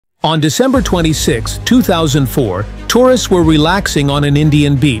On December 26, 2004, tourists were relaxing on an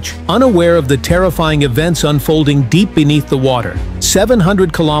Indian beach, unaware of the terrifying events unfolding deep beneath the water.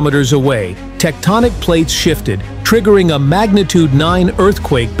 700 kilometers away, tectonic plates shifted, triggering a magnitude 9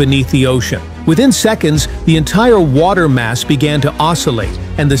 earthquake beneath the ocean. Within seconds, the entire water mass began to oscillate,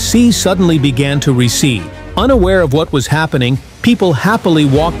 and the sea suddenly began to recede. Unaware of what was happening, people happily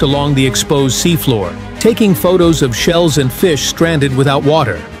walked along the exposed seafloor, taking photos of shells and fish stranded without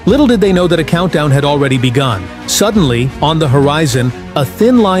water. Little did they know that a countdown had already begun. Suddenly, on the horizon, a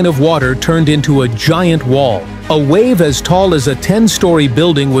thin line of water turned into a giant wall. A wave as tall as a 10-story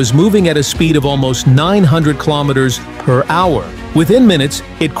building was moving at a speed of almost 900 kilometers per hour. Within minutes,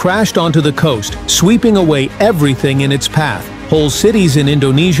 it crashed onto the coast, sweeping away everything in its path. Whole cities in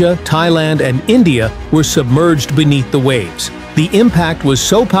Indonesia, Thailand, and India were submerged beneath the waves. The impact was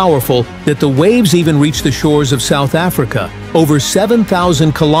so powerful that the waves even reached the shores of South Africa, over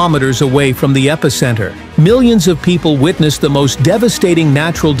 7,000 kilometers away from the epicenter. Millions of people witnessed the most devastating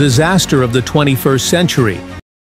natural disaster of the 21st century.